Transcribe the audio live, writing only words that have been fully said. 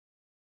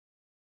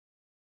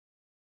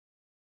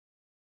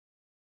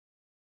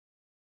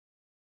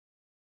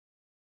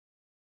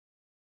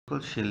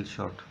called shell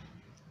sort.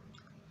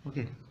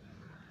 Okay.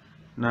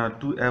 Now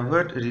to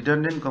avoid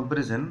redundant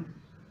comparison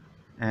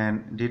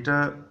and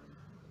data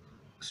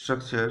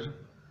structure,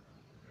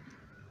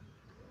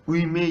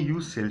 we may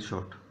use shell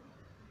sort.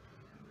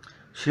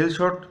 Shell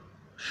sort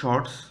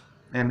sorts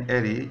an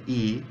array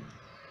A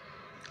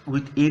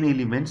with n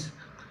elements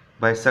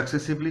by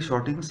successively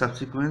sorting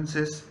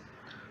subsequences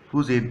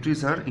whose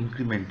entries are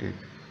incremented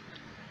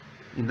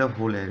in the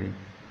whole array.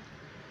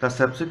 The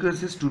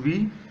subsequences to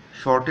be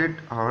sorted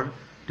are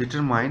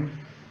determined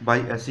by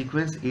a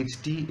sequence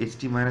ht,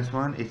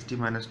 ht-1,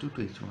 ht-2 to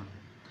h1.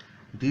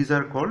 These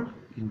are called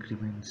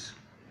increments.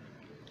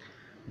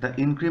 The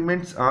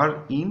increments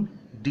are in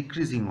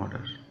decreasing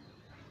order,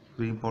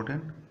 very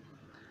important,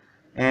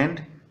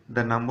 and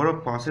the number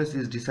of passes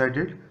is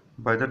decided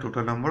by the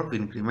total number of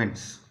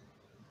increments.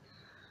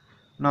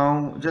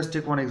 Now just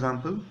take one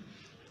example.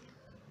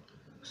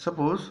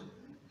 Suppose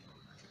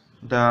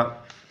the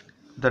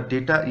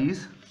data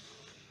is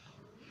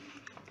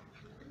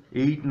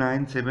 8,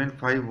 9, 7,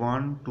 5,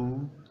 1,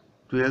 2,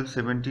 12,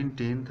 17,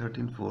 10,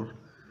 13, 4.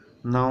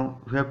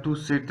 Now we have to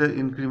set the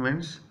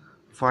increments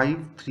 5,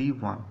 3,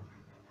 1.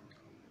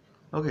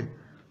 Okay.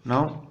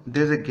 Now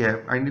there is a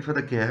gap. Identify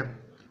the gap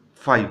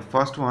 5.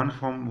 First one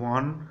from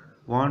 1,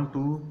 1,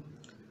 2,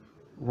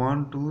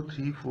 1, 2,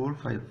 3, 4,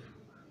 5.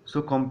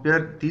 So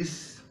compare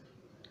this.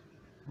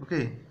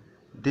 Okay.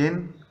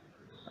 Then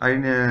I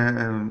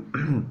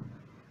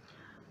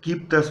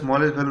keep the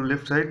smallest value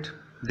left side.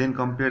 Then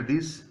compare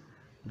this.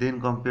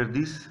 Then compare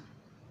this.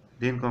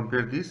 Then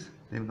compare this.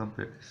 Then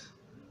compare this.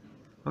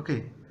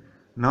 Okay.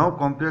 Now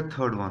compare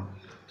third one.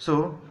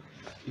 So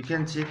you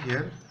can check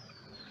here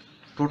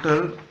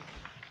total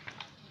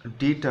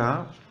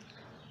data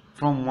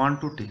from 1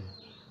 to 10.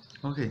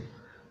 Okay,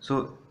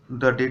 so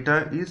the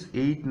data is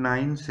 8,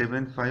 9,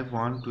 7, 5,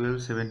 1,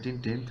 12,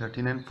 17, 10,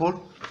 13 and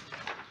 4.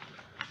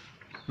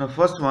 Now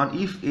first one,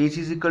 if h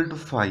is equal to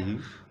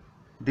 5,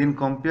 then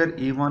compare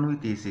a1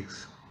 with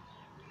a6.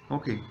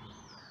 Okay,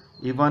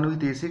 a1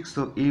 with a6,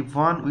 so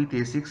a1 with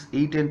a6,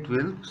 8 and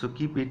 12, so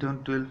keep 8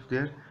 and 12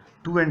 there.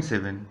 2 and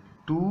 7,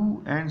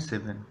 2 and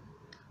 7,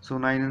 so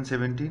 9 and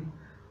 17.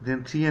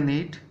 Then 3 and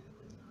 8,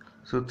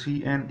 so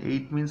 3 and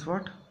 8 means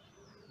what?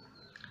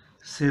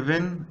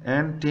 7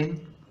 and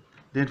 10.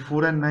 Then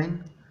 4 and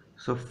 9,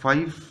 so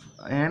 5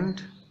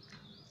 and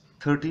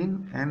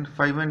 13, and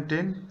 5 and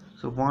 10,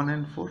 so 1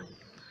 and 4.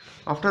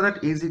 After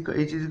that h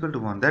is equal to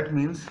 1, that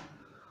means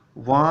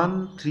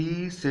 1,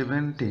 3,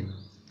 7, 10.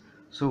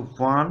 So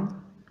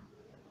 1,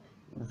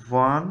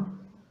 1,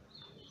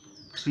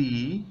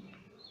 3,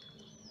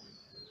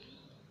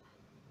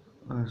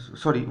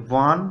 sorry,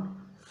 1,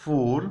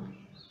 4,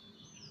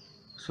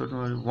 so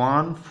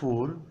 1,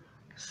 4,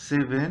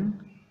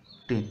 7,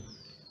 10.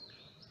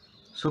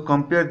 So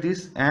compare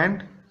this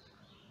and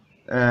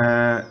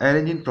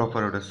arrange in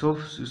proper order. So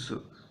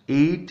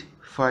 8,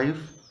 5,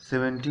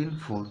 17,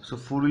 4. So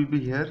 4 will be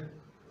here.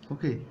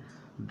 Okay.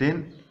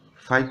 Then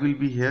 5 will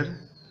be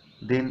here.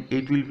 Then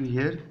 8 will be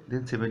here.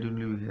 Then 17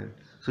 will be here.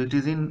 So it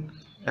is in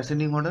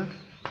ascending order.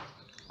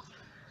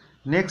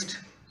 Next,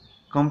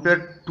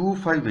 compare 2,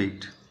 5,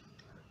 8.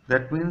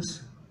 That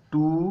means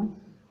 2,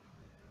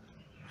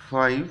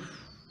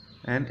 5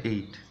 and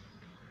 8.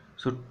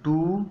 So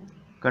 2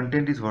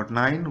 content is what?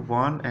 9,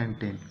 1 and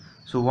 10.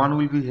 So 1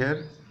 will be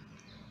here,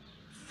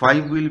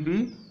 5 will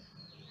be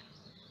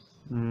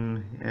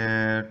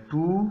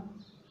 2,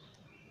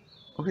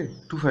 okay,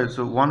 2, 5.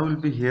 So 1 will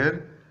be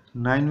here,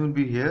 9 will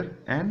be here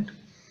and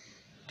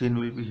 10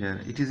 will be here.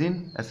 It is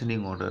in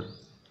ascending order.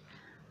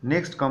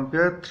 Next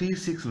compare 3,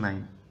 6,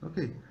 9.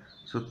 Okay,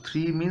 so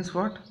 3 means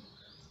what?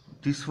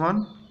 This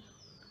one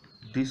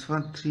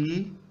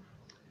 3,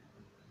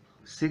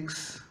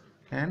 6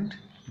 and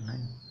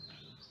 9.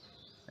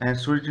 And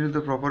store it into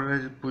the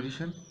proper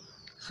position.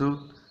 So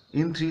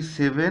in 3,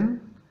 7,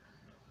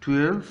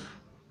 12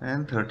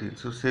 and 13.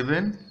 So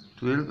 7,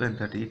 12 and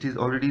 30. It is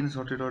already in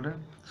sorted order.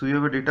 So you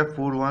have a data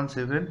 4, 1,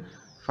 7,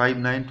 5,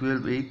 9,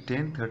 12, 8,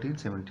 10, 13,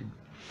 17.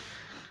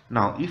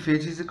 Now if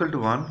h is equal to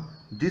 1,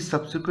 these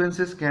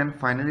subsequences can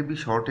finally be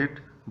sorted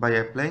by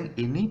applying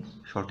any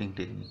sorting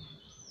technique.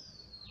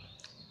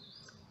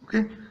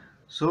 Okay,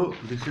 so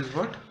this is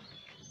what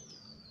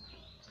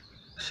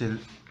shell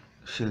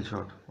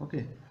sort.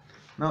 Okay,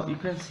 now you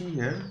can see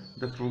here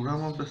the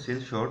program of the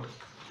shell sort.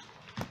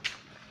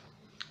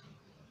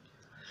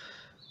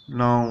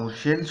 Now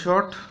shell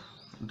sort,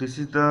 this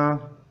is the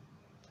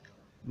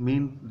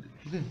main.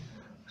 Okay,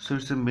 so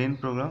it's a main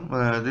program.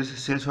 This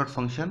is shell sort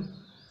function.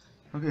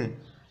 Okay,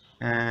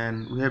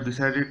 and we have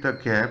decided the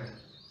gap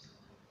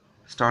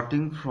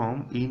starting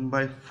from in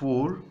by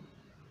 4.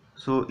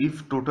 So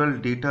if total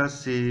data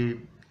say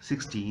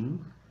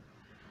 16,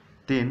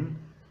 then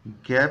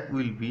gap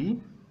will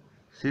be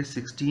say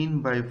 16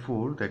 by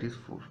 4, that is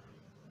 4.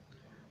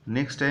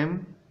 Next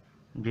time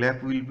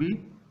gap will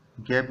be,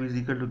 gap is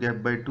equal to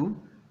gap by 2,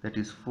 that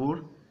is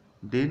 4.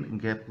 Then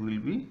gap will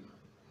be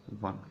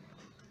 1.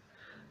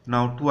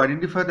 Now to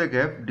identify the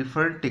gap,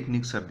 different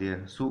techniques are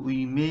there. So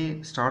we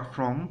may start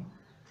from,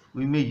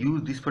 we may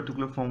use this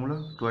particular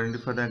formula to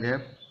identify the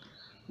gap.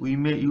 we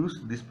may use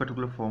this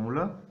particular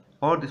formula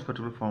or this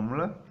particular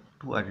formula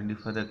to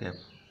identify the gap,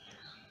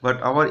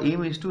 but our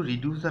aim is to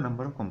reduce the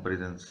number of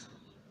comparisons.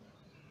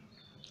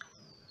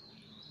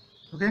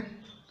 Okay,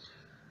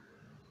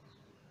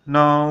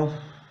 now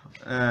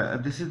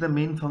this is the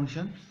main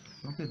function.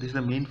 Okay, this is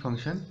the main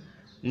function.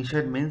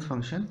 Inside main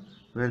function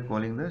we are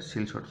calling the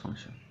cell sort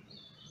function.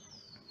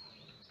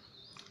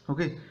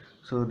 Okay,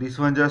 so this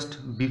one just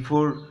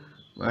before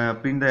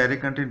print the array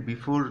content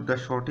before the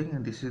sorting,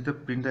 and this is the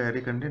print the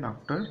array content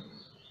after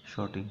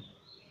sorting.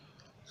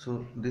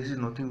 So this is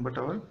nothing but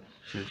our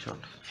cell sort.